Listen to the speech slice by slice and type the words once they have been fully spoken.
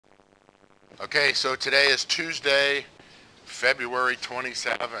Okay, so today is Tuesday, February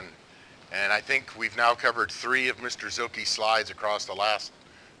 27, and I think we've now covered 3 of Mr. Zilke's slides across the last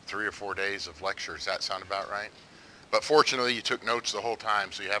 3 or 4 days of lectures. Does that sound about right? But fortunately, you took notes the whole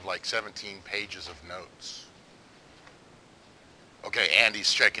time, so you have like 17 pages of notes. Okay,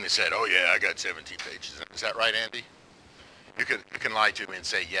 Andy's shaking his head. Oh yeah, I got 17 pages. Is that right, Andy? You can lie to me and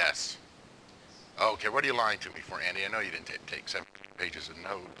say yes. Okay, what are you lying to me for, Andy? I know you didn't take 17 pages of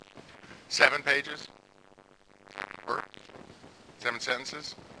notes. 7 pages? Or 7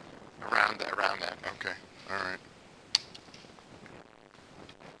 sentences? Around that. Okay. All right.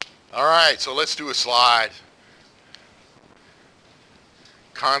 All right. So let's do a slide.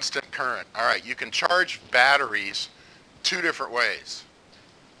 Constant current. All right. You can charge batteries 2 different ways.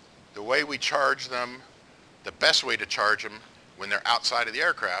 The way we charge them, the best way to charge them when they're outside of the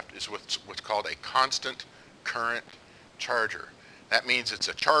aircraft is what's called a constant current charger. That means it's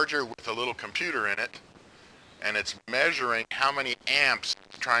a charger with a little computer in it, and it's measuring how many amps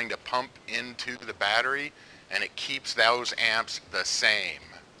it's trying to pump into the battery, and it keeps those amps the same.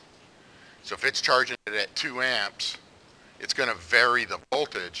 So if it's charging it at 2 amps, it's going to vary the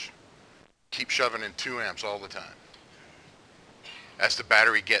voltage, keep shoving in 2 amps all the time as the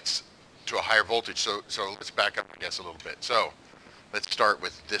battery gets to a higher voltage. So let's back up, I guess, a little bit. So let's start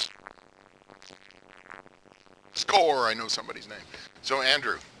with this score. I know somebody's name. So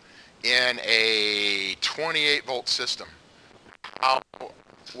Andrew, in a 28 volt system,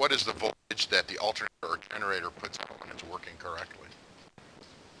 what is the voltage that the alternator or generator puts out when it's working correctly?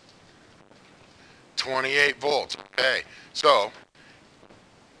 28 volts. Okay. So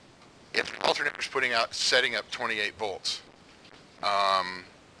if the alternator is setting up 28 volts,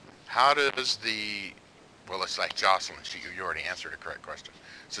 how does well, it's like Jocelyn. You already answered a correct question.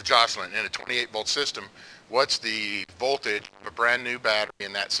 So Jocelyn, in a 28 volt system, what's the voltage of a brand new battery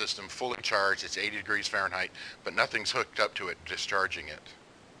in that system, fully charged? It's 80 degrees Fahrenheit, but nothing's hooked up to it, discharging it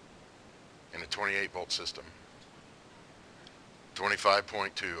in a 28 volt system.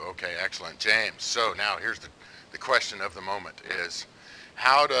 25.2. Okay, excellent. James, so now here's the question of the moment is,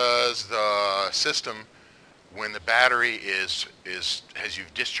 how does the system, when the battery has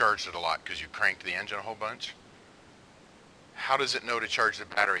you've discharged it a lot because you cranked the engine a whole bunch, how does it know to charge the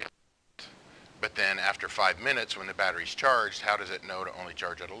battery? But then after 5 minutes, when the battery's charged, how does it know to only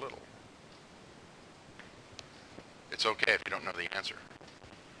charge it a little? It's okay if you don't know the answer.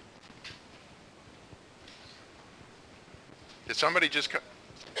 Did somebody just go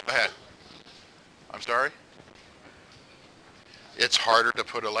ahead? I'm sorry? It's harder to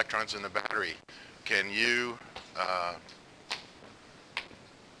put electrons in the battery. Can you,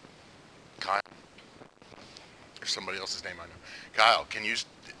 Kyle? There's somebody else's name I know. Kyle, can you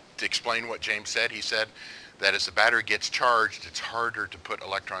explain what James said? He said that as the battery gets charged, it's harder to put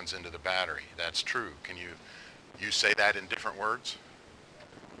electrons into the battery. That's true. Can you say that in different words?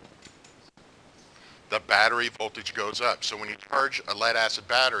 The battery voltage goes up. So when you charge a lead acid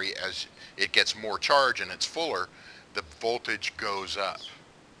battery, as it gets more charge and it's fuller, the voltage goes up.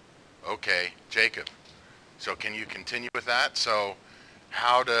 Okay, Jacob. So can you continue with that? So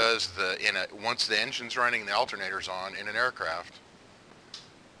how does once the engine's running, the alternator's on in an aircraft,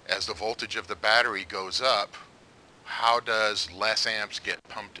 as the voltage of the battery goes up, how does less amps get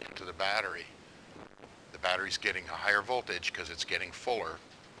pumped into the battery? The battery's getting a higher voltage because it's getting fuller.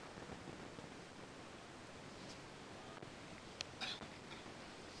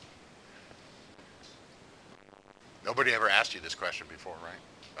 Nobody ever asked you this question before,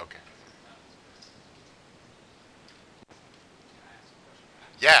 right? Okay.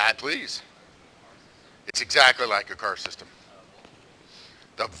 Yeah, please. It's exactly like a car system.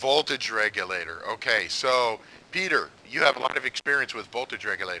 The voltage regulator. Okay, so Peter, you have a lot of experience with voltage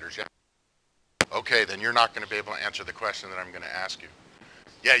regulators, yeah? Okay, then you're not going to be able to answer the question that I'm going to ask you.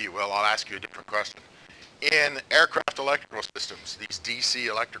 Yeah, you will. I'll ask you a different question. In aircraft electrical systems, these DC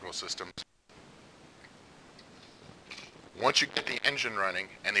electrical systems, once you get the engine running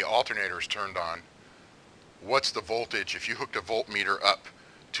and the alternator is turned on, what's the voltage if you hooked a voltmeter up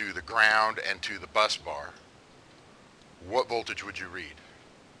to the ground and to the bus bar? What voltage would you read?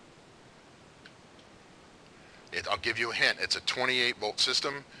 I'll give you a hint. It's a 28 volt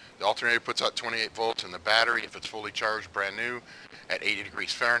system. The alternator puts out 28 volts, and the battery, if it's fully charged, brand new, at 80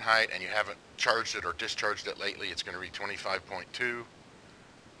 degrees Fahrenheit, and you haven't charged it or discharged it lately, it's going to read 25.2.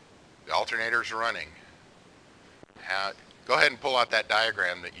 The alternator's running. Go ahead and pull out that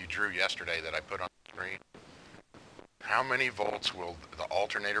diagram that you drew yesterday that I put on the screen. How many volts will the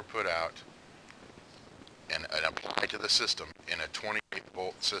alternator put out and apply to the system in a 28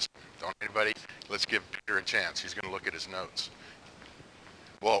 volt system? Don't anybody? Let's give Peter a chance. He's going to look at his notes.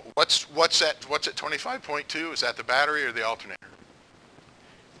 Well, what's at 25.2? Is that the battery or the alternator?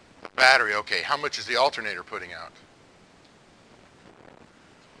 The battery. Okay. How much is the alternator putting out?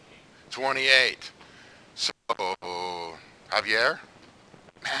 28. So, Javier,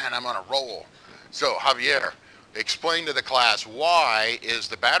 man, I'm on a roll. So, Javier, explain to the class why is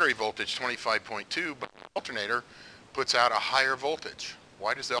the battery voltage 25.2, but the alternator puts out a higher voltage?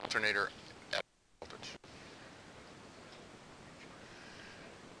 Why does the alternator add voltage?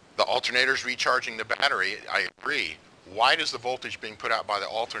 The alternator's recharging the battery, I agree. Why does the voltage being put out by the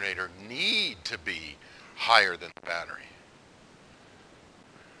alternator need to be higher than the battery?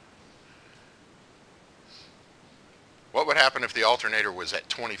 What would happen if the alternator was at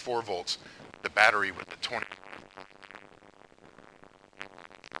 24 volts, the battery was at 20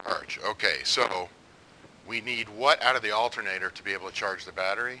 charge? Okay, so we need what out of the alternator to be able to charge the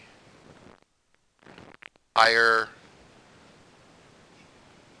battery? Higher,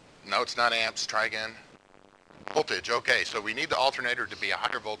 no, it's not amps, try again. Voltage, okay, so we need the alternator to be a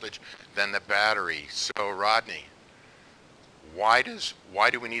higher voltage than the battery. So Rodney, why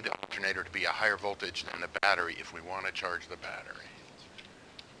do we need the alternator to be a higher voltage than the battery if we want to charge the battery?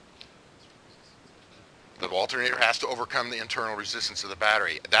 The alternator has to overcome the internal resistance of the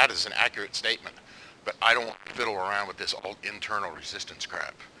battery. That is an accurate statement, but I don't want to fiddle around with this internal resistance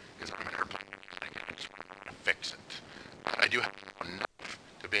crap because I'm an airplane mechanic and I just want to fix it. I do have enough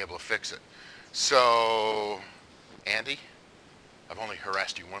to be able to fix it. So, Andy, I've only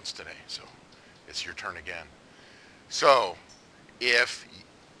harassed you once today, so it's your turn again. So, if,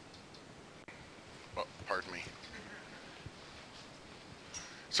 oh, pardon me.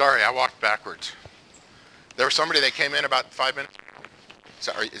 Sorry, I walked backwards. There was somebody that came in about 5 minutes ago.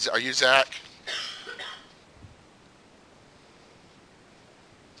 So are you Zach?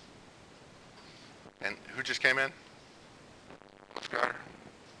 And who just came in? Oscar.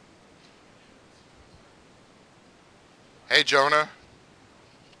 Hey, Jonah.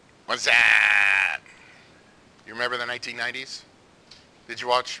 What's that? You remember the 1990s? Did you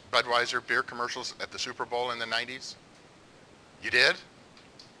watch Budweiser beer commercials at the Super Bowl in the 90s? You did?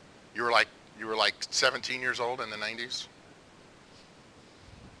 You were like 17 years old in the 90s?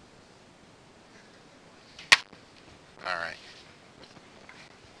 All right.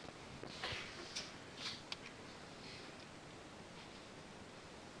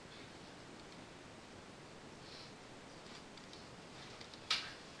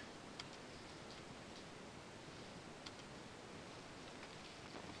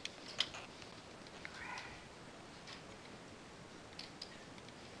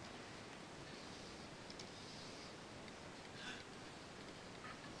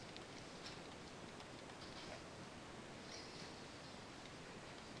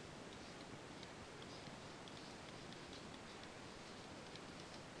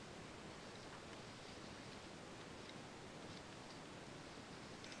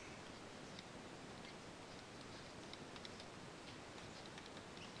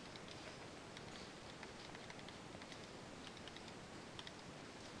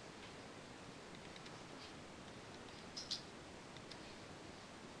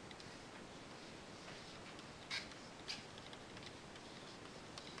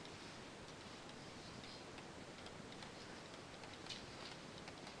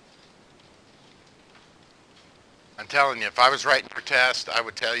 I'm telling you, if I was writing your test, I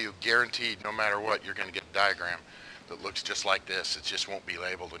would tell you, guaranteed, no matter what, you're going to get a diagram that looks just like this. It just won't be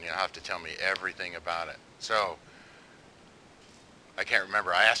labeled, and you'll have to tell me everything about it. So, I can't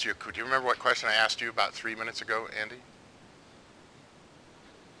remember. I asked you, do you remember what question I asked you about 3 minutes ago, Andy?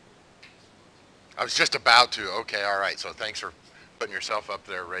 I was just about to. Okay, all right. So thanks for putting yourself up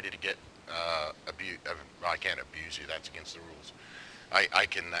there ready to get well, I can't abuse you. That's against the rules. I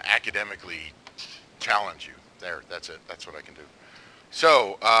can academically challenge you. There, that's it. That's what I can do.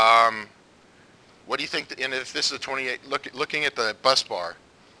 So, what do you think, and if this is a 28, looking at the bus bar,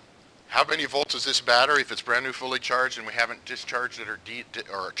 how many volts is this battery if it's brand new, fully charged, and we haven't discharged it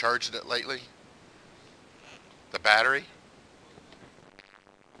or charged it lately? The battery?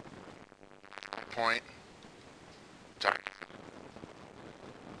 Point. Sorry.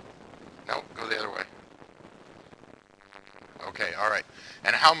 No, go the other way. Okay, all right.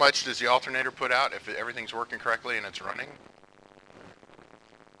 And how much does the alternator put out if everything's working correctly and it's running?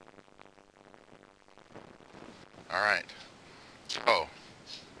 All right. So,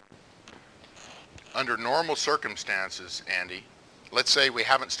 under normal circumstances, Andy, let's say we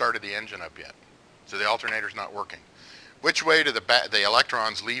haven't started the engine up yet, so the alternator's not working. Which way do the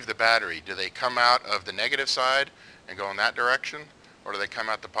electrons leave the battery? Do they come out of the negative side and go in that direction, or do they come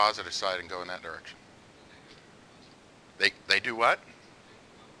out the positive side and go in that direction? They do what?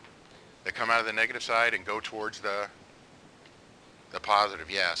 come out of the negative side and go towards the positive.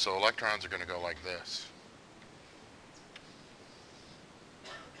 Yeah, so electrons are going to go like this.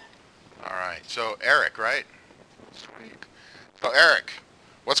 All right, so Eric, right? Sweet. So Eric,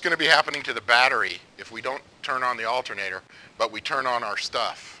 what's going to be happening to the battery if we don't turn on the alternator, but we turn on our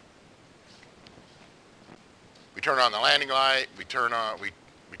stuff? We turn on the landing light, we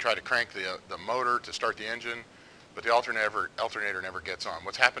try to crank the motor to start the engine, but the alternator never gets on.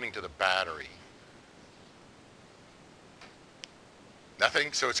 What's happening to the battery?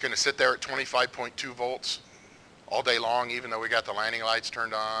 Nothing, so it's going to sit there at 25.2 volts all day long, even though we got the landing lights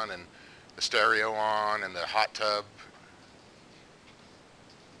turned on and the stereo on and the hot tub.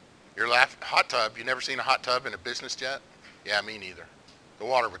 You're laughing, hot tub, you never seen a hot tub in a business jet? Yeah, me neither. The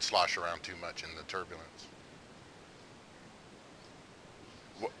water would slosh around too much in the turbulence.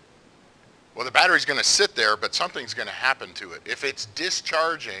 Well, the battery's going to sit there, but something's going to happen to it. If it's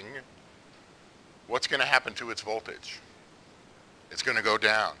discharging, what's going to happen to its voltage? It's going to go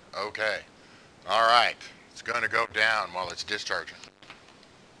down. Okay. All right. It's going to go down while it's discharging.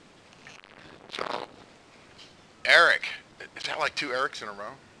 So, Eric, is that like two Erics in a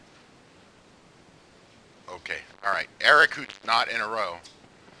row? Okay. All right. Eric, who's not in a row,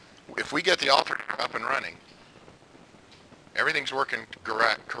 if we get the alternator up and running, everything's working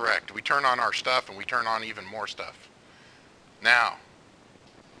correct. We turn on our stuff and we turn on even more stuff. Now,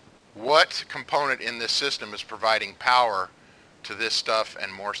 what component in this system is providing power to this stuff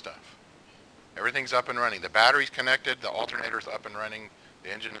and more stuff? Everything's up and running. The battery's connected, the alternator's up and running,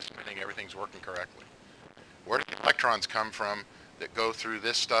 the engine is spinning, everything's working correctly. Where do the electrons come from that go through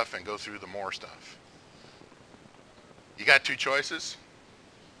this stuff and go through the more stuff? You got two choices.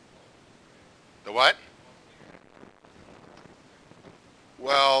 The what?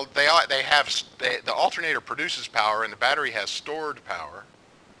 Well, the alternator produces power and the battery has stored power.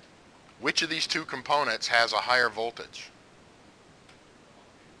 Which of these two components has a higher voltage?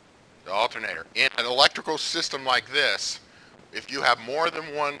 The alternator. In an electrical system like this, if you have more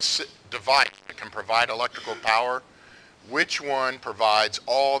than one device that can provide electrical power, which one provides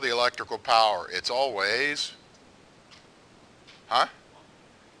all the electrical power? It's always,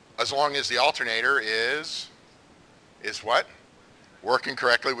 as long as the alternator is what? Working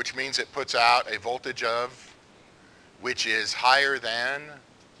correctly, which means it puts out a voltage of, which is higher than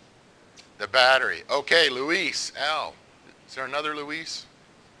the battery. Okay, Luis, L. Is there another Luis?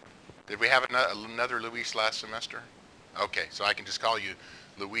 Did we have another Luis last semester? Okay, so I can just call you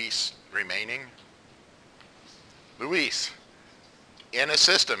Luis remaining. Luis, in a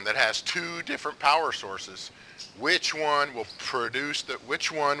system that has two different power sources, which one will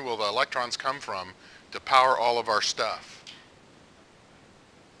the electrons come from to power all of our stuff?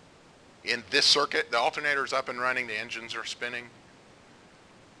 In this circuit, the alternator is up and running, the engines are spinning.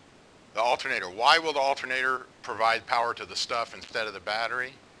 The alternator, why will the alternator provide power to the stuff instead of the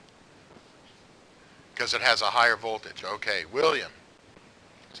battery? Because it has a higher voltage. Okay, William.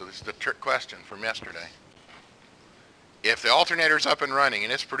 So this is the trick question from yesterday. If the alternator is up and running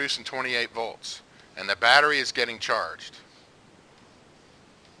and it's producing 28 volts and the battery is getting charged,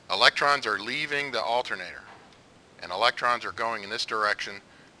 electrons are leaving the alternator and electrons are going in this direction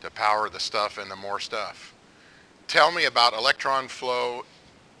to power the stuff and the more stuff. Tell me about electron flow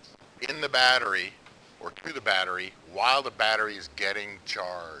in the battery or to the battery while the battery is getting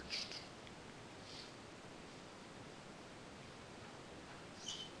charged.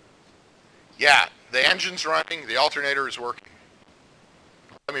 Yeah, the engine's running, the alternator is working.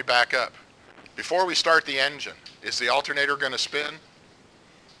 Let me back up. Before we start the engine, is the alternator going to spin?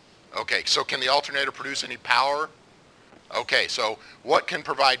 Okay, so can the alternator produce any power? Okay, so what can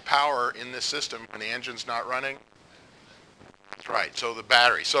provide power in this system when the engine's not running? That's right, so the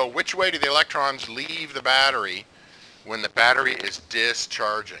battery. So which way do the electrons leave the battery when the battery is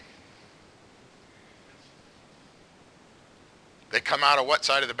discharging? They come out of what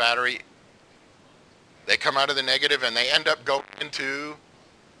side of the battery? They come out of the negative and they end up going into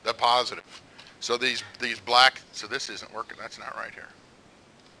the positive. So these black, so this isn't working, that's not right here.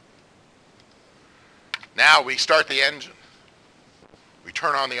 Now we start the engine. We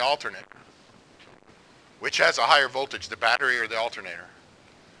turn on the alternator. Which has a higher voltage, the battery or the alternator?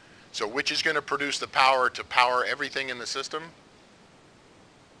 So which is going to produce the power to power everything in the system?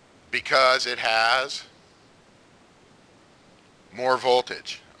 Because it has more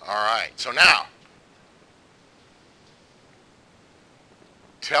voltage. All right, so now,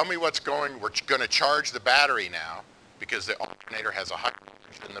 tell me what's going, we're going to charge the battery now because the alternator has a higher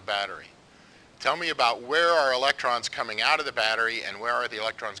voltage than the battery. Tell me about where are electrons coming out of the battery and where are the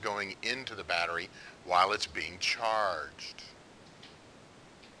electrons going into the battery while it's being charged.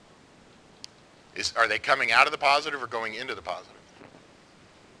 Are they coming out of the positive or going into the positive?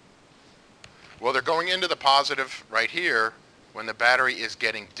 Well, they're going into the positive right here when the battery is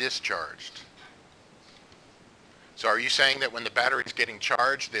getting discharged. So are you saying that when the battery is getting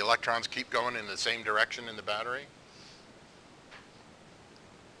charged, the electrons keep going in the same direction in the battery?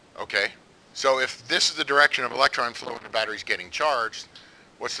 Okay. So if this is the direction of electron flow when the battery is getting charged,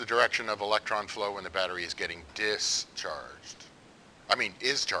 what's the direction of electron flow when the battery is getting discharged? I mean,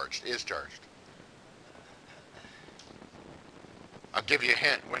 is charged. I'll give you a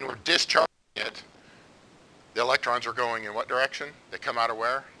hint. When we're discharging it, the electrons are going in what direction? They come out of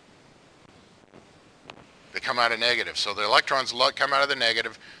where? They come out of negative. So the electrons come out of the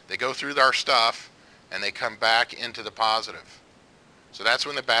negative, they go through our stuff, and they come back into the positive. So that's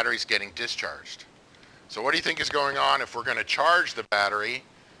when the battery's getting discharged. So what do you think is going on if we're going to charge the battery?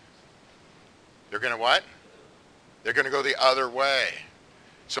 They're going to what? They're going to go the other way.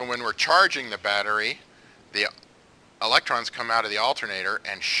 So when we're charging the battery, the electrons come out of the alternator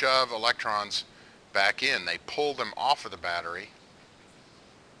and shove electrons back in. They pull them off of the battery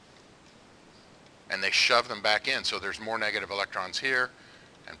and they shove them back in. So there's more negative electrons here,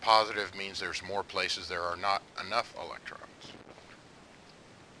 and positive means there's more places there are not enough electrons.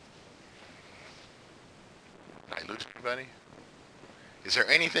 Did I lose anybody? Is there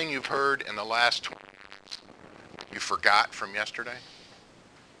anything you've heard in the last 20 minutes you forgot from yesterday?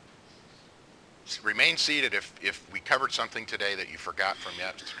 Remain seated if we covered something today that you forgot from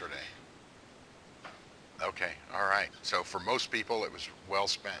yesterday. Okay, all right. So for most people, it was well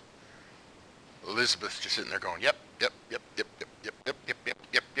spent. Elizabeth's just sitting there going, yep.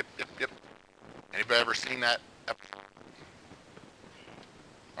 Anybody ever seen that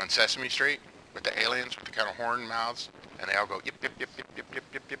on Sesame Street with the aliens with the kind of horn mouths, and they all go yep.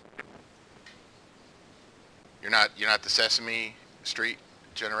 You're not the Sesame Street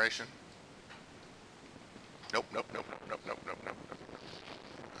generation? Nope.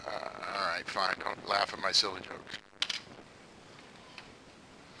 All right, fine. Don't laugh at my silly jokes.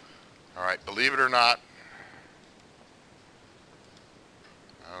 All right, believe it or not.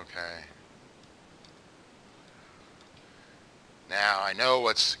 Okay. Now, I know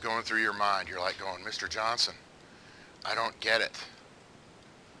what's going through your mind. You're like going, Mr. Johnson, I don't get it.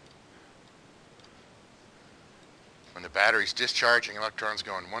 When the battery's discharging, electrons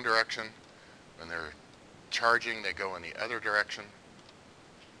go in one direction. When they're charging, they go in the other direction.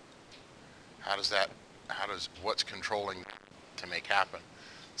 What's controlling to make happen?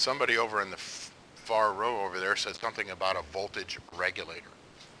 Somebody over in the far row over there said something about a voltage regulator.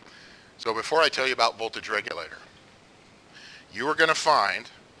 So before I tell you about voltage regulator, you are going to find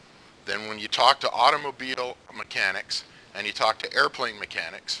then when you talk to automobile mechanics and you talk to airplane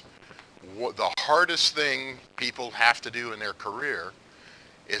mechanics, the hardest thing people have to do in their career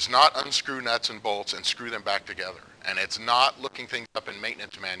is not unscrew nuts and bolts and screw them back together. And it's not looking things up in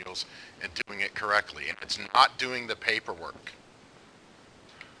maintenance manuals and doing it correctly. And it's not doing the paperwork.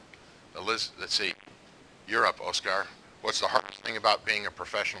 Let's see. You're up, Oscar. What's the hardest thing about being a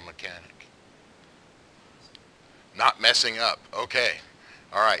professional mechanic? Not messing up. Okay.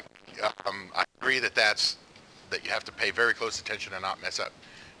 All right. I agree that you have to pay very close attention and not mess up.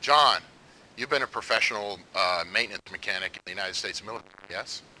 John, you've been a professional maintenance mechanic in the United States military,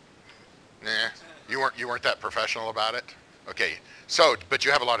 yes? Nah, you weren't that professional about it? Okay. So, but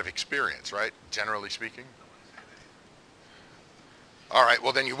you have a lot of experience, right? Generally speaking? All right,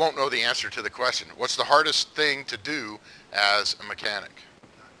 well then you won't know the answer to the question. What's the hardest thing to do as a mechanic?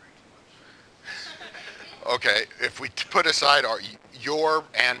 Okay, if we put aside your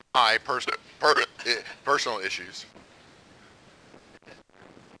and my personal issues.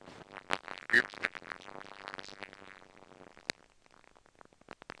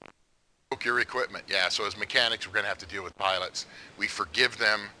 Your equipment, yeah, so as mechanics we're going to have to deal with pilots. We forgive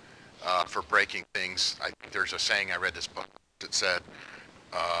them for breaking things. I think there's a saying, I read this book that said,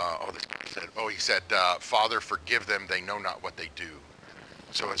 he said, Father, forgive them, they know not what they do.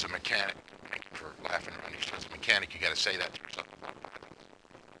 So as a mechanic, thank you for laughing around, as a mechanic, you got to say that to yourself.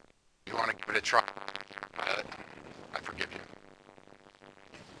 You want to give it a try, pilot? I forgive you.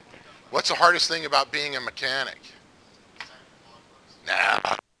 What's the hardest thing about being a mechanic? Nah.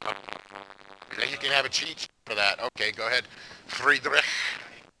 You can have a cheat sheet for that. Okay, go ahead. Friedrich.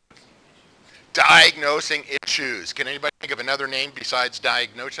 Diagnosing issues. Can anybody think of another name besides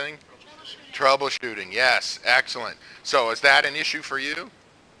diagnosing? Troubleshooting. Yes, excellent. So is that an issue for you?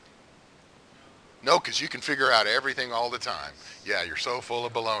 No, because you can figure out everything all the time. Yeah, you're so full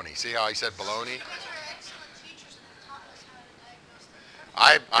of baloney. See how I said baloney?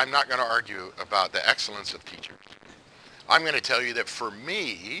 I'm not going to argue about the excellence of teachers. I'm going to tell you that for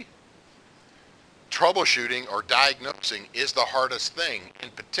me, troubleshooting or diagnosing is the hardest thing, in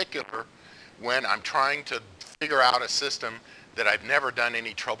particular when I'm trying to figure out a system that I've never done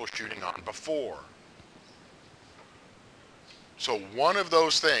any troubleshooting on before. So one of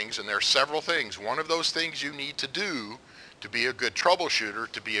those things, and there are several things, one of those things you need to do to be a good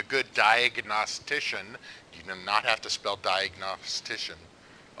troubleshooter, to be a good diagnostician, you do not have to spell diagnostician,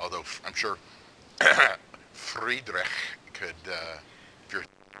 although I'm sure Friedrich could, if you're,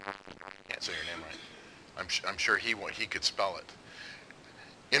 can't say your name right, I'm sure he could spell it.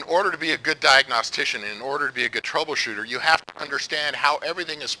 In order to be a good diagnostician, in order to be a good troubleshooter, you have to understand how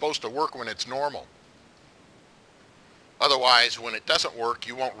everything is supposed to work when it's normal. Otherwise, when it doesn't work,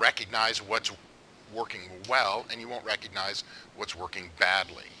 you won't recognize what's working well, and you won't recognize what's working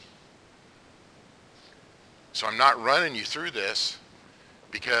badly. So I'm not running you through this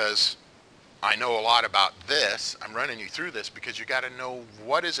because I know a lot about this. I'm running you through this because you got to know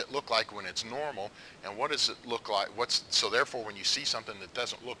what does it look like when it's normal, and what does it look like, so therefore when you see something that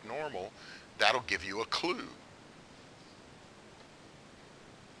doesn't look normal, that'll give you a clue.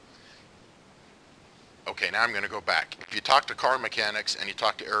 Okay, now I'm going to go back. If you talk to car mechanics and you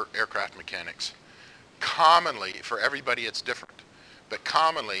talk to aircraft mechanics, commonly, for everybody it's different, but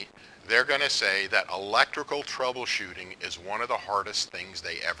commonly they're going to say that electrical troubleshooting is one of the hardest things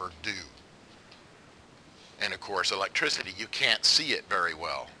they ever do. And of course, electricity, you can't see it very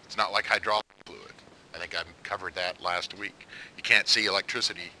well. It's not like hydraulic fluid. I think I covered that last week. You can't see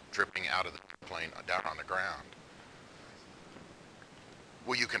electricity dripping out of the plane down on the ground.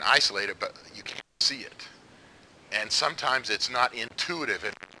 Well, you can isolate it, but you can't see it. And sometimes it's not intuitive.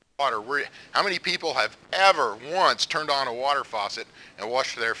 If water, how many people have ever once turned on a water faucet and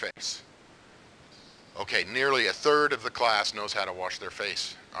washed their face? Okay, nearly a third of the class knows how to wash their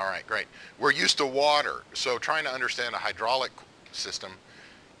face. All right, great. We're used to water, so trying to understand a hydraulic system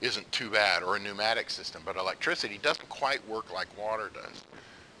isn't too bad, or a pneumatic system, but electricity doesn't quite work like water does.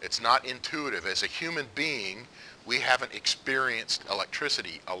 It's not intuitive. As a human being, we haven't experienced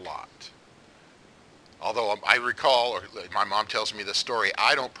electricity a lot. Although I recall, or my mom tells me this story,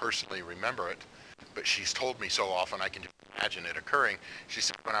 I don't personally remember it, but she's told me so often I can just imagine it occurring. She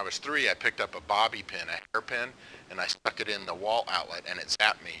said when I was 3, I picked up a bobby pin, a hairpin, and I stuck it in the wall outlet, and it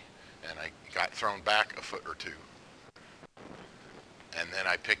zapped me, and I got thrown back a foot or two. And then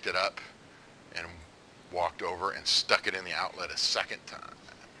I picked it up and walked over and stuck it in the outlet a second time.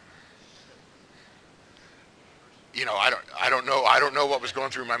 You know, I don't know what was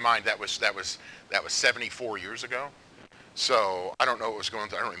going through my mind. That was 74 years ago. So I don't know what was going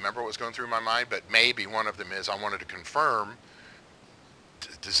through, I don't remember what was going through my mind, but maybe one of them is I wanted to confirm,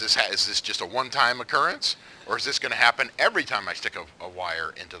 is this just a one-time occurrence, or is this going to happen every time I stick a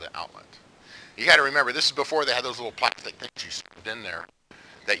wire into the outlet? You got to remember, this is before they had those little plastic things you stuck in there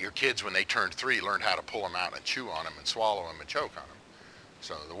that your kids, when they turned 3, learned how to pull them out and chew on them and swallow them and choke on them.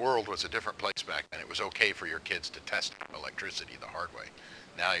 So the world was a different place back then. It was okay for your kids to test electricity the hard way.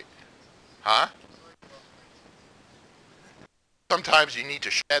 Now, huh? Sometimes you need to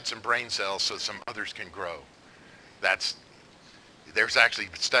shed some brain cells so some others can grow. There's actually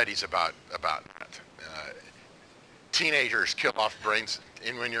studies about that. Teenagers kill off brains,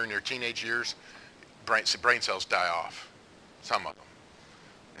 and when you're in your teenage years, brain cells die off, some of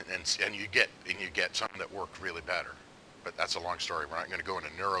them, and you get some that work really better. But that's a long story. We're not going to go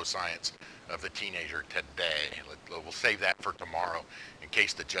into neuroscience of the teenager today. We'll save that for tomorrow in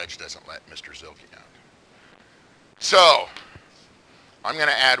case the judge doesn't let Mr. Zilke out. So, I'm going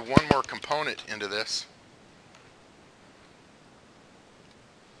to add one more component into this.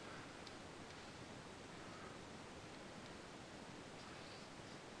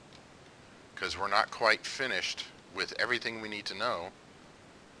 Because we're not quite finished with everything we need to know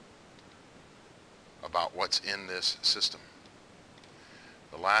about what's in this system.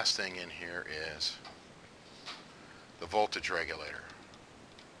 The last thing in here is the voltage regulator.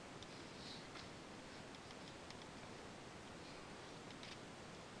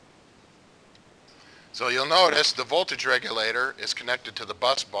 So you'll notice the voltage regulator is connected to the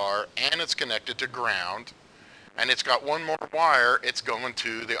bus bar, and it's connected to ground, and it's got one more wire, it's going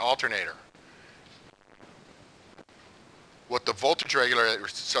to the alternator. What the voltage regulator,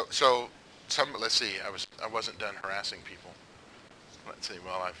 let's see, I wasn't done harassing people. Let's see,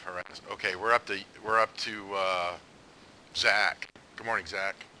 well, I've harassed, okay, we're up to Zach. Good morning,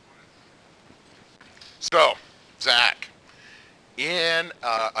 Zach. So, Zach, in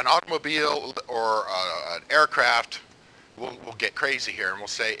an automobile or an aircraft, we'll get crazy here and we'll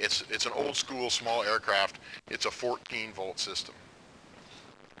say it's an old school small aircraft. It's a 14-volt system.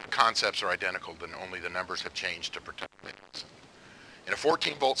 The concepts are identical, then only the numbers have changed to protect things. In a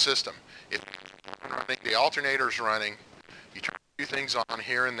 14-volt system, if running, the alternator's running, you turn a few things on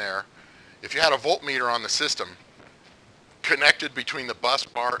here and there. If you had a voltmeter on the system connected between the bus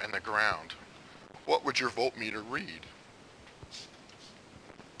bar and the ground, what would your voltmeter read?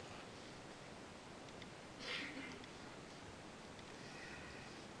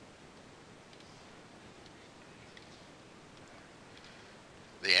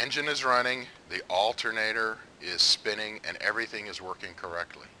 The engine is running, the alternator is spinning, and everything is working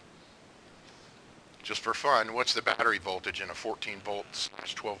correctly. Just for fun, what's the battery voltage in a 14 volts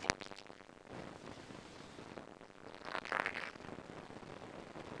 / 12 volts?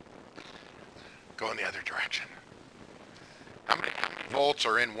 Go in the other direction. How many volts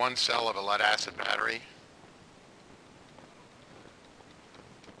are in one cell of a lead acid battery?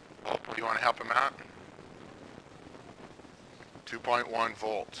 Oh, you want to help him out? 2.1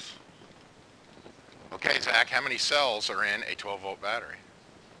 volts. Okay, Zach, how many cells are in a 12 volt battery?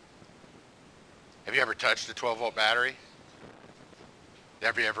 Have you ever touched a 12 volt battery?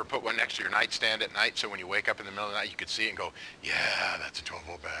 Have you ever put one next to your nightstand at night so when you wake up in the middle of the night you could see it and go, yeah, that's a 12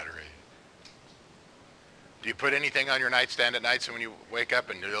 volt battery? Do you put anything on your nightstand at night so when you wake up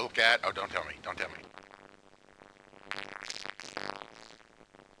and you look at, oh, don't tell me, don't tell me.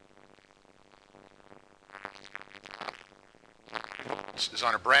 Is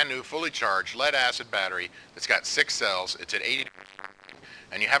on a brand new, fully charged lead acid battery that's got 6 cells. It's at 80,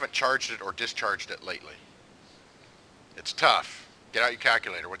 and you haven't charged it or discharged it lately. It's tough. Get out your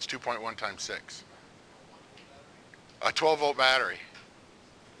calculator. What's 2.1 times 6? A 12 volt battery.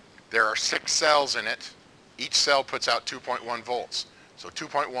 There are 6 cells in it. Each cell puts out 2.1 volts. So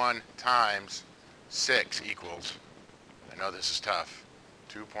 2.1 times 6 equals, I know this is tough,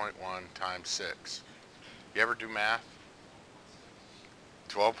 2.1 times 6. You ever do math?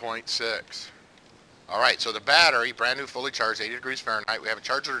 12.6. All right, so the battery, brand new, fully charged, 80 degrees Fahrenheit. We haven't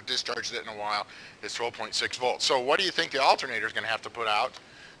charged it or discharged it in a while. It's 12.6 volts. So what do you think the alternator is going to have to put out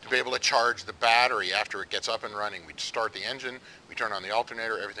to be able to charge the battery after it gets up and running? We start the engine, we turn on the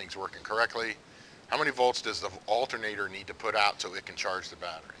alternator, everything's working correctly. How many volts does the alternator need to put out so it can charge the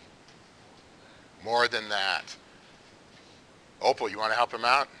battery? More than that. Opal, you want to help him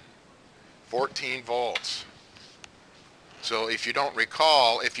out? 14 volts. So if you don't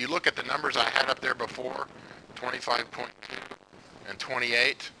recall, if you look at the numbers I had up there before, 25.2 and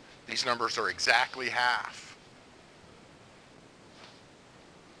 28, these numbers are exactly half.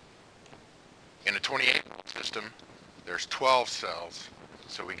 In a 28 volt system, there's 12 cells,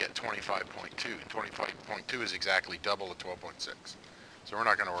 so we get 25.2. 25.2 is exactly double the 12.6. So we're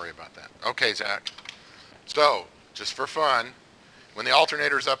not going to worry about that. Okay, Zach. So, just for fun, when the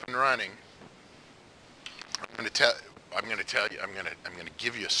alternator's up and running, I'm going to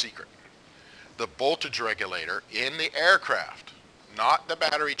give you a secret. The voltage regulator in the aircraft, not the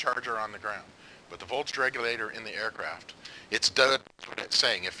battery charger on the ground, but the voltage regulator in the aircraft, it's done what it's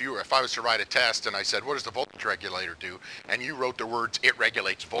saying. If I was to write a test and I said, what does the voltage regulator do? And you wrote the words, it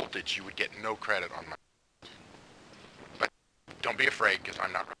regulates voltage, you would get no credit on my. But don't be afraid, because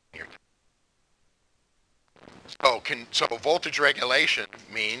I'm not writing here. So voltage regulation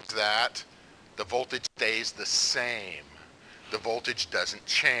means that the voltage stays the same. The voltage doesn't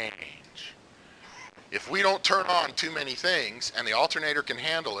change. If we don't turn on too many things and the alternator can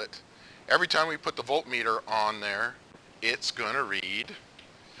handle it, every time we put the voltmeter on there, it's going to read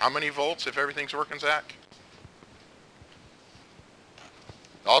how many volts if everything's working, Zach?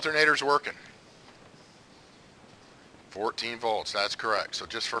 The alternator's working. 14 volts, that's correct. So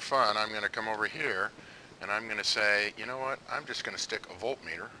just for fun, I'm going to come over here and I'm going to say, you know what, I'm just going to stick a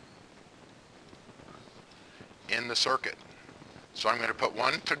voltmeter in the circuit. So I'm going to put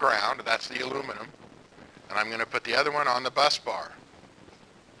one to ground, that's the aluminum, and I'm going to put the other one on the bus bar.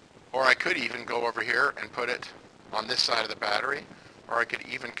 Or I could even go over here and put it on this side of the battery, or I could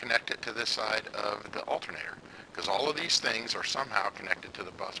even connect it to this side of the alternator, because all of these things are somehow connected to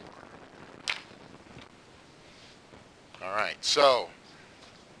the bus bar. All right, so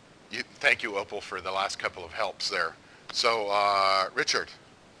thank you, Opal, for the last couple of helps there. So, Richard,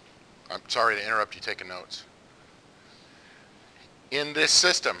 I'm sorry to interrupt you taking notes. In this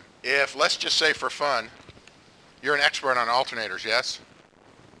system, if, let's just say for fun, you're an expert on alternators, yes?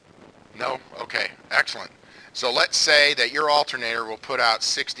 No? Okay, excellent. So let's say that your alternator will put out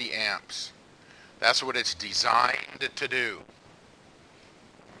 60 amps. That's what it's designed to do.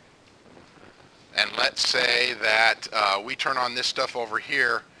 And let's say that we turn on this stuff over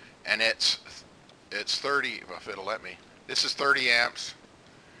here and it's 30, if it'll let me. This is 30 amps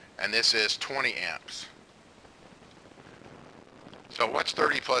and this is 20 amps. So what's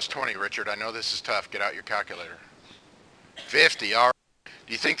 30 plus 20, Richard? I know this is tough. Get out your calculator. 50, all right.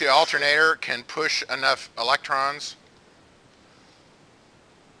 Do you think the alternator can push enough electrons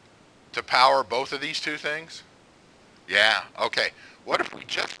to power both of these two things? Yeah, okay. What if we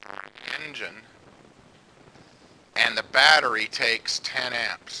just run the engine and the battery takes 10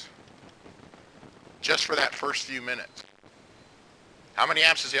 amps just for that first few minutes? How many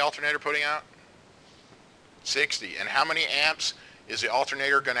amps is the alternator putting out? 60. And how many amps is the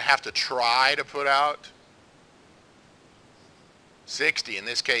alternator going to have to try to put out? 60. In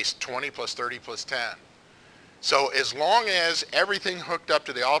this case, 20 plus 30 plus 10. So as long as everything hooked up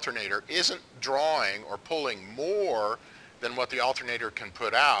to the alternator isn't drawing or pulling more than what the alternator can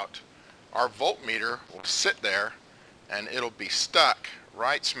put out, our voltmeter will sit there and it'll be stuck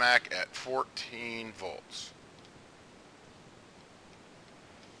right smack at 14 volts.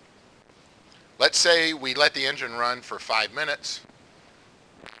 Let's say we let the engine run for 5 minutes.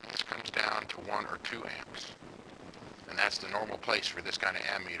 This comes down to 1 or 2 amps. And that's the normal place for this kind of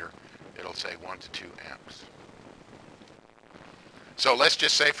ammeter. It'll say 1 to 2 amps. So let's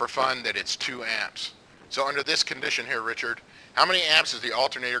just say for fun that it's 2 amps. So under this condition here, Richard, how many amps is the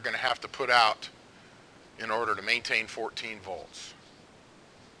alternator going to have to put out in order to maintain 14 volts?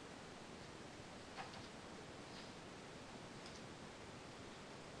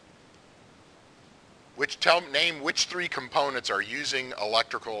 Name which 3 components are using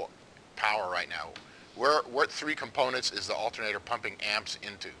electrical power right now. What 3 components is the alternator pumping amps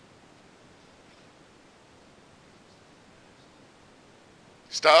into?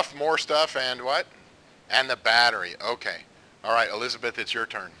 Stuff, more stuff, and what? And the battery. Okay. All right, Elizabeth, it's your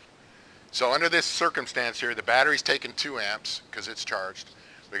turn. So under this circumstance here, the battery's taking 2 amps because it's charged.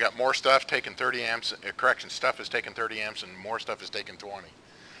 We got more stuff taking 30 amps. Stuff is taking 30 amps and more stuff is taking 20.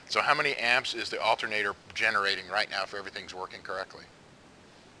 So how many amps is the alternator generating right now if everything's working correctly?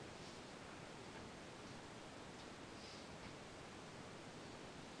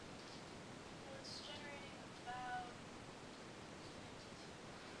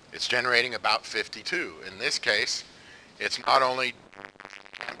 It's generating about 52. In this case, it's not only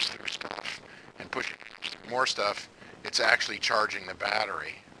amps through stuff and pushing more stuff, it's actually charging the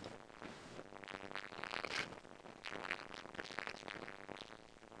battery.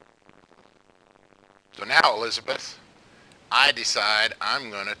 So now, Elizabeth, I decide I'm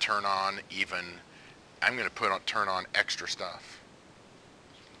going to turn on extra stuff.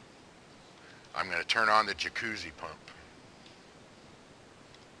 I'm going to turn on the jacuzzi pump.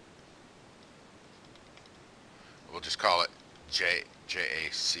 We'll just call it JAC,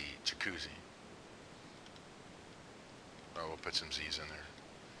 jacuzzi. Oh, we'll put some Z's in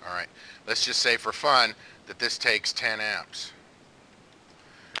there. All right, let's just say for fun that this takes 10 amps.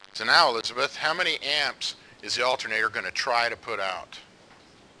 So now, Elizabeth, how many amps is the alternator going to try to put out?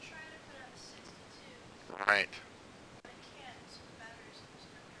 Try to put out 62. Right. But it can't, so the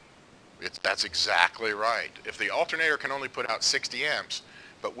battery's That's exactly right. If the alternator can only put out 60 amps,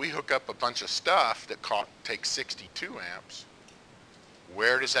 but we hook up a bunch of stuff that takes 62 amps,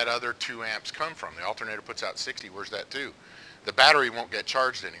 where does that other 2 amps come from? The alternator puts out 60, where's that 2? The battery won't get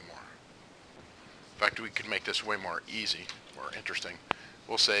charged anymore. In fact, we could make this way more easy, more interesting.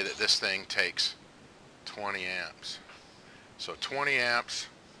 We'll say that this thing takes 20 amps. So 20 amps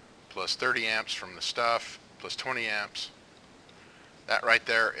plus 30 amps from the stuff plus 20 amps, that right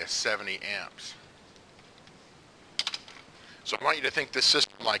there is 70 amps. So I want you to think this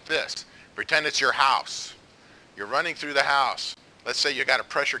system like this. Pretend it's your house. You're running through the house. Let's say you got a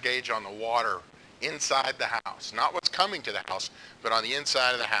pressure gauge on the water inside the house. Not what's coming to the house, but on the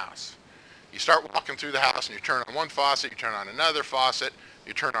inside of the house. You start walking through the house and you turn on one faucet, you turn on another faucet,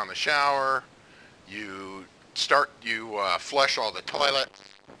 you turn on the shower, you flush all the toilets.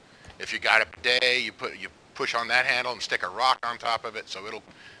 If you got a bidet, you push on that handle and stick a rock on top of it so it'll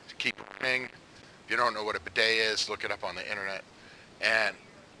keep running. If you don't know what a bidet is, look it up on the internet. And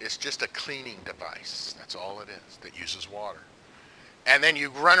it's just a cleaning device. That's all it is that uses water. And then you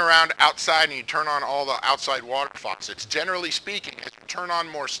run around outside and you turn on all the outside water faucets. Generally speaking, as you turn on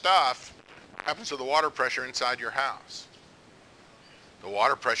more stuff, what happens to the water pressure inside your house? The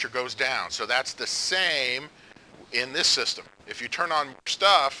water pressure goes down. So that's the same in this system. If you turn on more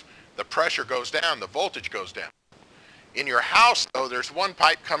stuff, the pressure goes down, the voltage goes down. In your house, though, there's one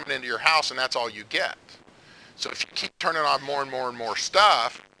pipe coming into your house, and that's all you get. So if you keep turning on more and more and more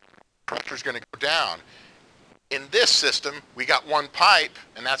stuff, pressure's going to go down. In this system, we got one pipe,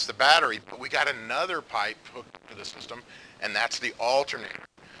 and that's the battery, but we got another pipe hooked to the system, and that's the alternator.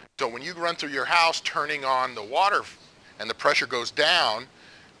 So when you run through your house turning on the water and the pressure goes down,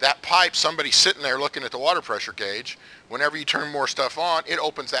 that pipe, somebody's sitting there looking at the water pressure gauge. Whenever you turn more stuff on, it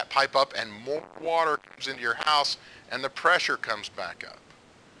opens that pipe up and more water comes into your house and the pressure comes back up.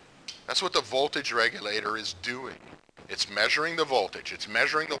 That's what the voltage regulator is doing. It's measuring the voltage. It's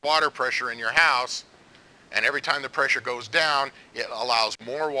measuring the water pressure in your house, and every time the pressure goes down, it allows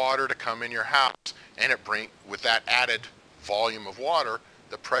more water to come in your house, and with that added volume of water,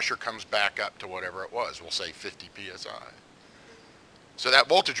 the pressure comes back up to whatever it was. We'll say 50 psi. So that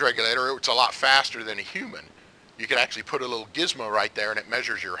voltage regulator, it's a lot faster than a human. You can actually put a little gizmo right there, and it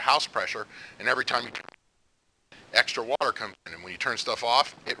measures your house pressure, and every time extra water comes in, and when you turn stuff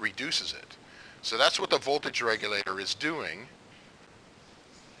off, it reduces it. So that's what the voltage regulator is doing.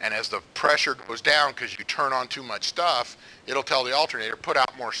 And as the pressure goes down because you turn on too much stuff, it'll tell the alternator, put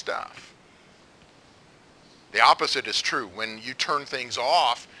out more stuff. The opposite is true. When you turn things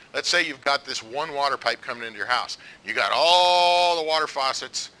off, let's say you've got this one water pipe coming into your house. You got all the water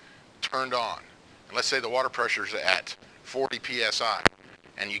faucets turned on. And let's say the water pressure is at 40 psi.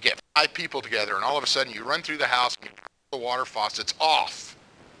 And you get 5 people together, and all of a sudden you run through the house and you turn the water faucets off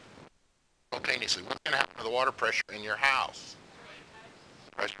simultaneously. What's going to happen to the water pressure in your house?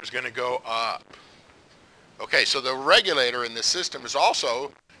 Pressure is going to go up. Okay, so the regulator in this system is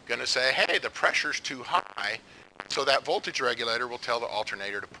also going to say, hey, the pressure's too high, so that voltage regulator will tell the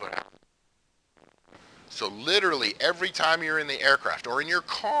alternator to put out. So literally every time you're in the aircraft or in your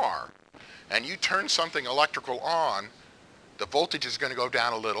car and you turn something electrical on, the voltage is going to go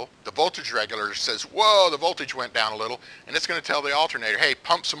down a little. The voltage regulator says, whoa, the voltage went down a little, and it's going to tell the alternator, hey,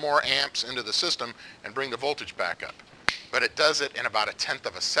 pump some more amps into the system and bring the voltage back up. But it does it in about 1/10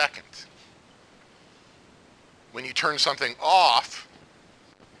 of a second. When you turn something off,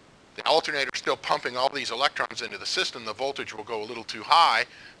 the alternator is still pumping all these electrons into the system. The voltage will go a little too high.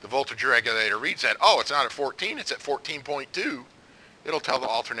 The voltage regulator reads that, oh, it's not at 14, it's at 14.2. It'll tell the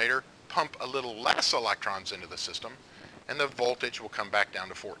alternator, pump a little less electrons into the system, and the voltage will come back down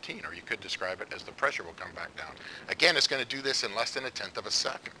to 14, or you could describe it as the pressure will come back down. Again, it's going to do this in less than 1/10 of a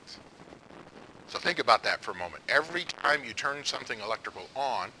second. So think about that for a moment. Every time you turn something electrical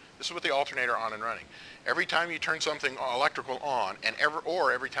on, this is with the alternator on and running. Every time you turn something electrical on,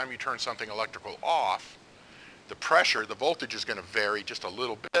 or every time you turn something electrical off, the pressure, the voltage is going to vary just a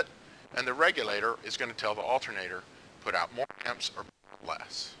little bit, and the regulator is going to tell the alternator, put out more amps or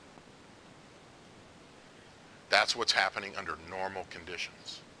less. That's what's happening under normal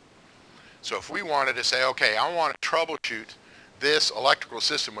conditions. So if we wanted to say, okay, I want to troubleshoot this electrical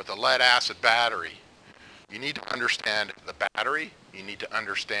system with a lead acid battery, you need to understand the battery, you need to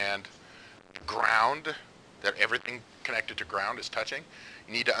understand ground, that everything connected to ground is touching.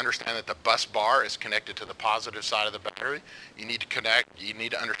 You need to understand that the bus bar is connected to the positive side of the battery. You need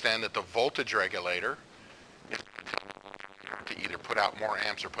to understand that the voltage regulator is to either put out more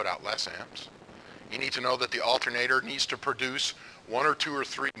amps or put out less amps. You need to know that the alternator needs to produce 1 or 2 or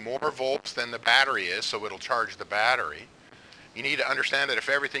 3 more volts than the battery is, so it'll charge the battery. You need to understand that if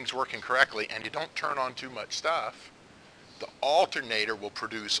everything's working correctly and you don't turn on too much stuff, the alternator will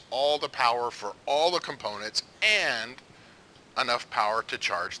produce all the power for all the components and enough power to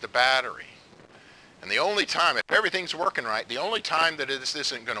charge the battery. And the only time, if everything's working right, the only time that this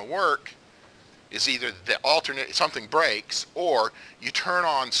isn't going to work is either something breaks, or you turn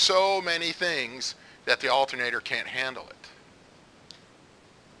on so many things that the alternator can't handle it.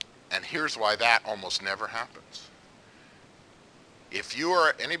 And here's why that almost never happens. If you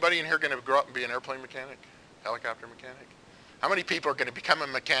are, anybody in here going to grow up and be an airplane mechanic, helicopter mechanic? How many people are going to become a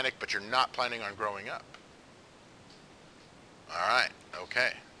mechanic but you're not planning on growing up? All right,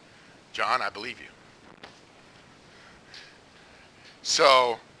 okay. John, I believe you.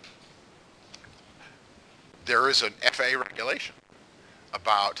 So there is an FAA regulation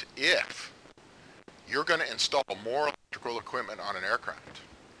about if you're going to install more electrical equipment on an aircraft,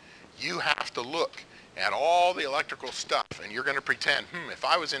 you have to look at all the electrical stuff, and you're going to pretend, if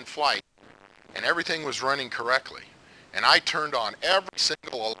I was in flight and everything was running correctly, and I turned on every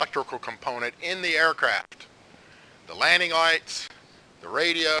single electrical component in the aircraft, the landing lights, the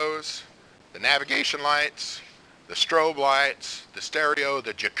radios, the navigation lights, the strobe lights, the stereo,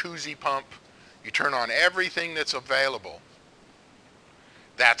 the jacuzzi pump, you turn on everything that's available,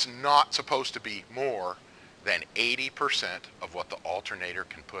 that's not supposed to be more than 80% of what the alternator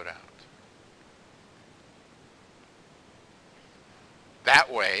can put out.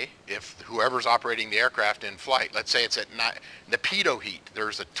 That way, if whoever's operating the aircraft in flight, let's say it's at night, the pitot heat,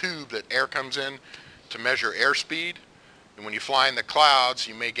 there's a tube that air comes in to measure airspeed, and when you fly in the clouds,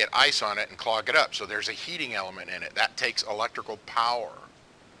 you may get ice on it and clog it up, so there's a heating element in it. That takes electrical power.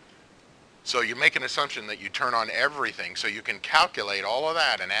 So you make an assumption that you turn on everything, so you can calculate all of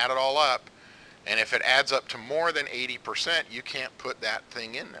that and add it all up, and if it adds up to more than 80%, you can't put that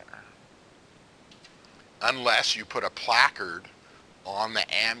thing in there. Unless you put a placard on the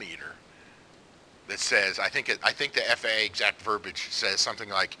ammeter that says, I think the FAA exact verbiage says something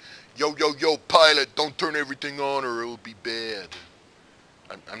like, "Yo, yo, yo, pilot, don't turn everything on or it'll be bad."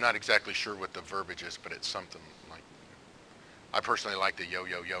 I'm not exactly sure what the verbiage is, but it's something like. I personally like the yo,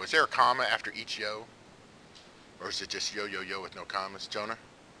 yo, yo. Is there a comma after each yo, or is it just yo, yo, yo with no commas, Jonah?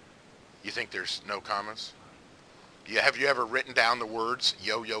 You think there's no commas? Have you ever written down the words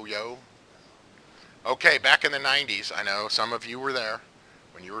yo, yo, yo? Okay, back in the 90s, I know some of you were there.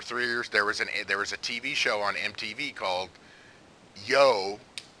 When you were 3 years, there was a TV show on MTV called Yo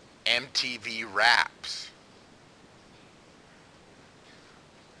MTV Raps.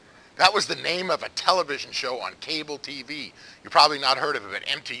 That was the name of a television show on cable TV. You probably not heard of it, but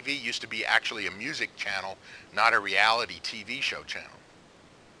MTV used to be actually a music channel, not a reality TV show channel.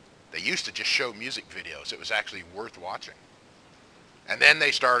 They used to just show music videos. It was actually worth watching. And then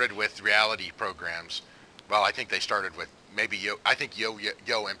they started with reality programs. Well, I think they started with maybe I think Yo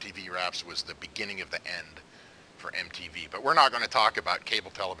MTV Raps was the beginning of the end for MTV. But we're not going to talk about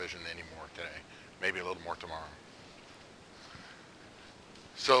cable television anymore today. Maybe a little more tomorrow.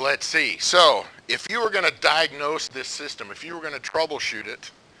 So let's see. So if you were going to diagnose this system, if you were going to troubleshoot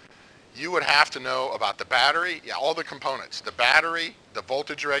it, you would have to know about the battery, yeah, all the components, the battery, the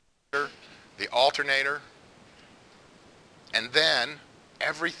voltage regulator, the alternator, and then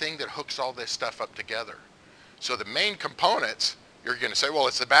everything that hooks all this stuff up together. So the main components, you're going to say, well,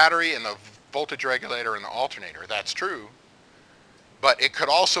 it's the battery and the voltage regulator and the alternator. That's true. But it could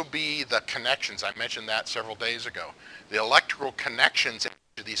also be the connections. I mentioned that several days ago. The electrical connections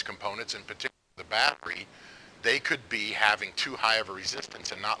to these components, in particular the battery, they could be having too high of a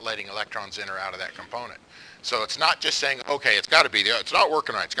resistance and not letting electrons in or out of that component. So it's not just saying, okay, it's got to be, it's not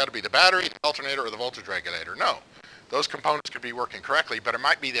working right. It's got to be the battery, the alternator, or the voltage regulator. No. Those components could be working correctly, but it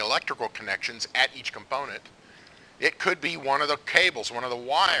might be the electrical connections at each component. It could be one of the cables, one of the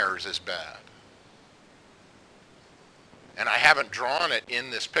wires is bad. And I haven't drawn it in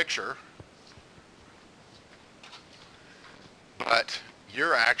this picture, but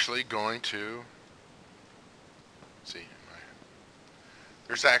you're actually going to see.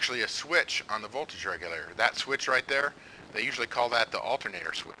 There's actually a switch on the voltage regulator. That switch right there, they usually call that the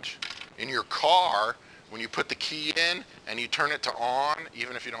alternator switch. In your car, when you put the key in and you turn it to on,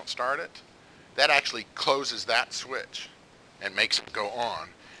 even if you don't start it, that actually closes that switch and makes it go on.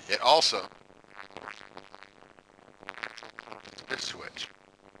 It also, this switch.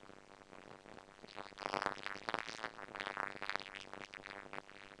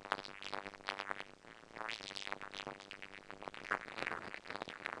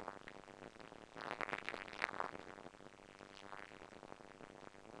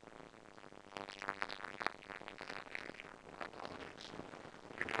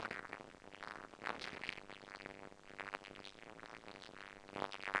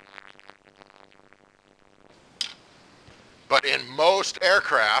 But in most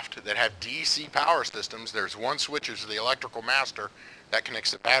aircraft that have DC power systems, there's one switch is the electrical master that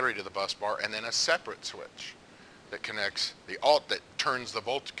connects the battery to the bus bar, and then a separate switch that connects connects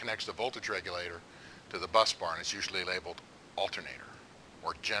the voltage regulator to the bus bar, and it's usually labeled alternator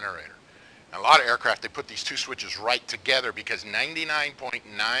or generator. And a lot of aircraft, they put these two switches right together because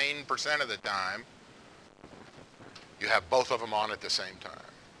 99.9% of the time, you have both of them on at the same time.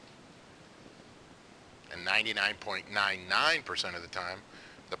 And 99.99% of the time,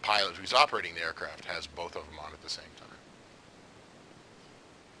 the pilot who's operating the aircraft has both of them on at the same time.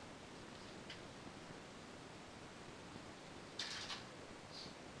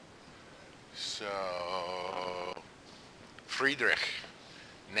 So, Friedrich,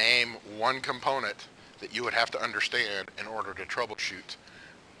 name one component that you would have to understand in order to troubleshoot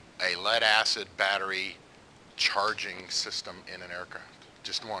a lead acid battery charging system in an aircraft.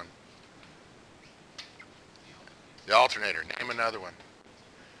 Just one. The alternator, name another one.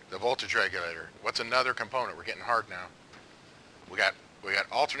 The voltage regulator. What's another component? We're getting hard now. We got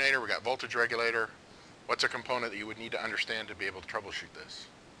alternator, we got voltage regulator. What's a component that you would need to understand to be able to troubleshoot this?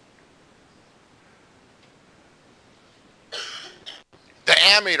 The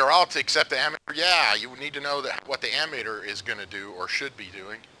ammeter, I'll accept the ammeter. Yeah, you would need to know what the ammeter is going to do or should be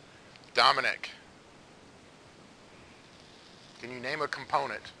doing. Dominic, can you name a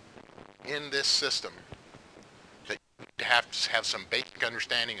component in this system that you need to have some basic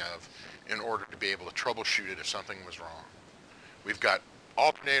understanding of in order to be able to troubleshoot it if something was wrong? We've got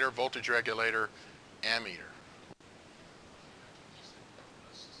alternator, voltage regulator, ammeter.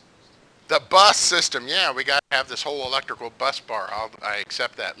 The bus system, yeah, we got to have this whole electrical bus bar. I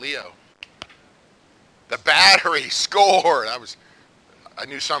accept that. Leo. The battery, score. I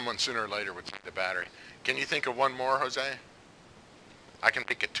knew someone sooner or later would say the battery. Can you think of one more, Jose? I can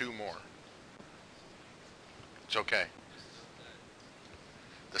make it 2 more. It's okay.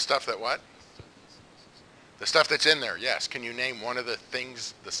 The stuff that what? The stuff that's in there, yes. Can you name one of the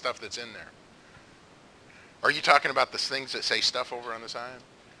things, the stuff that's in there? Are you talking about the things that say stuff over on the side?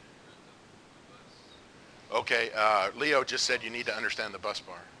 Okay, Leo just said you need to understand the bus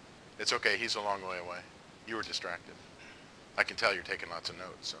bar. It's okay, he's a long way away. You were distracted. I can tell you're taking lots of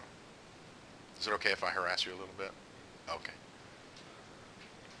notes, so. Is it okay if I harass you a little bit? Okay.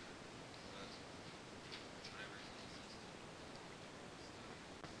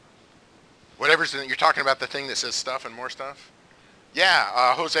 Whatever's in, you're talking about the thing that says stuff and more stuff?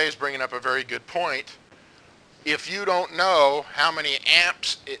 Yeah, Jose is bringing up a very good point. If you don't know how many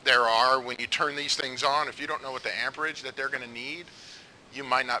amps there are when you turn these things on, if you don't know what the amperage that they're going to need, you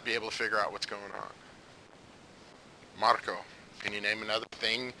might not be able to figure out what's going on. Marco, can you name another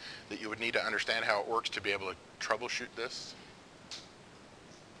thing that you would need to understand how it works to be able to troubleshoot this?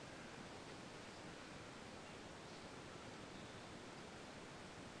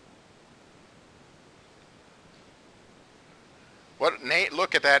 What, Nate,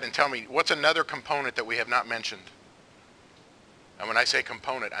 look at that and tell me, what's another component that we have not mentioned? And when I say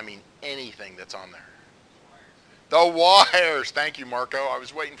component, I mean anything that's on there. The wires. Thank you, Marco. I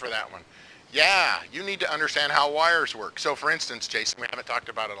was waiting for that one. Yeah, you need to understand how wires work. So for instance, Jason, we haven't talked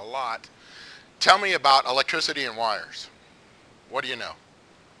about it a lot. Tell me about electricity and wires. What do you know?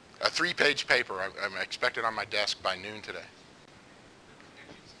 A 3-page paper. I'm expected on my desk by noon today.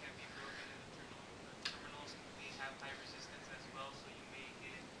 Connections can be broken in the terminals may have high resistance as well, so you may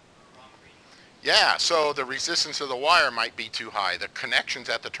get a wrong reading. Yeah, so the resistance of the wire might be too high. The connections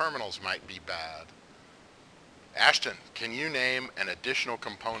at the terminals might be bad. Ashton, can you name an additional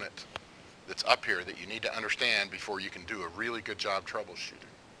component that's up here that you need to understand before you can do a really good job troubleshooting?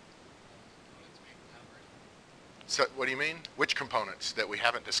 So, what do you mean? Which components that we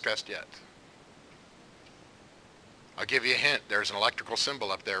haven't discussed yet? I'll give you a hint. There's an electrical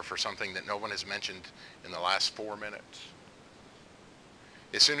symbol up there for something that no one has mentioned in the last 4 minutes.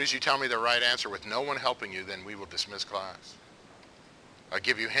 As soon as you tell me the right answer with no one helping you, then we will dismiss class. I'll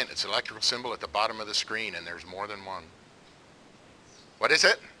give you a hint. It's an electrical symbol at the bottom of the screen, and there's more than one. What is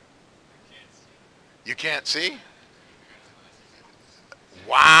it? You can't see?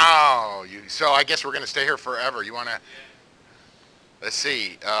 Wow. So I guess we're going to stay here forever. You want to... Let's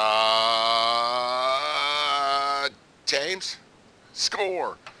see. James?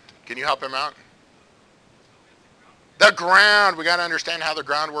 Score. Can you help him out? The ground. We got to understand how the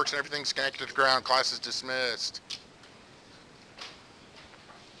ground works and everything's connected to the ground. Class is dismissed.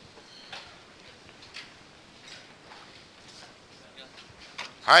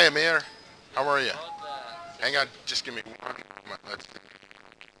 Hi, Amir. How are you? Hang on. Just give me one moment. Let's...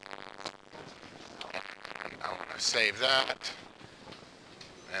 I want to save that.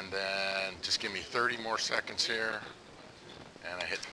 And then just give me 30 more seconds here. And I hit